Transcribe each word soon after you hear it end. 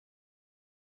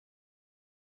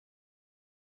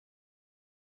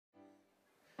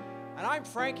And I'm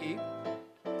Frankie.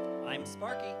 I'm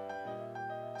Sparky.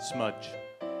 Smudge.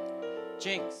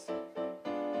 Jinx.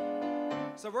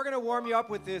 So we're gonna warm you up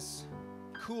with this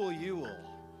cool Yule.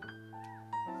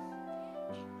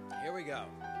 Here we go.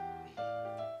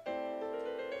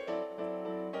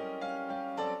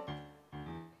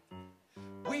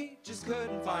 We just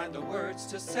couldn't find the words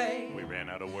to say. We ran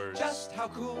out of words. Just how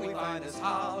cool we find this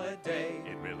holiday.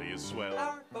 It really is swell.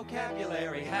 Our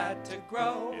vocabulary had to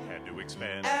grow, It had to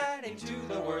expand. adding to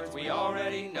the words we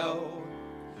already know.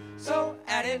 So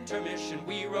at intermission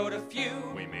we wrote a few.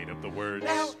 We made up the words.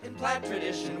 Now in Plaid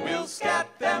tradition we'll scat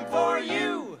them for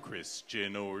you.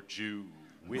 Christian or Jew.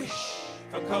 Wish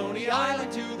from Coney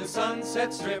Island to the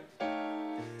Sunset Strip.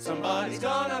 Somebody's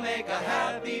gonna make a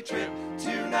happy trip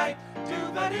tonight.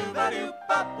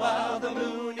 Do-ba-do-ba-do-bop while the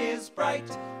moon is bright.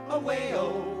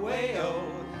 Away-oh, way-oh.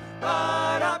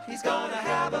 But up, he's gonna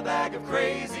have a bag of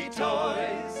crazy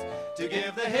toys to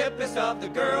give the hippest of the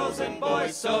girls and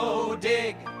boys. So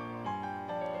dig,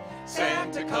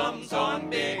 Santa comes on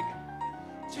big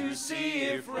to see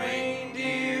if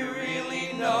reindeer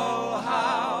really know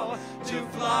how to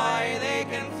fly. They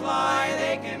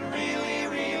can really,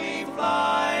 really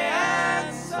fly.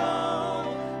 And so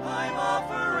I'm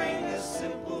offering this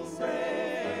simple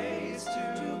phrase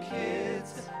to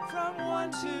kids from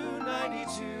 1 to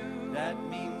 92. That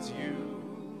means you,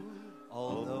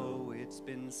 although it's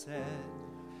been said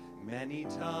many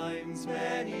times,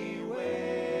 many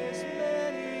ways,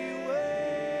 many ways.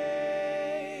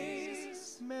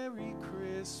 Merry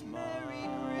Christmas, Merry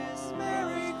Christmas,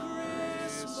 Merry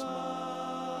Christmas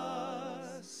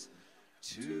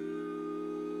to you.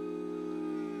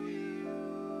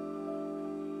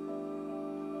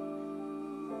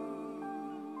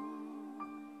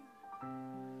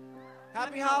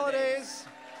 Happy holidays.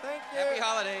 Thank you. Happy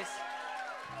holidays.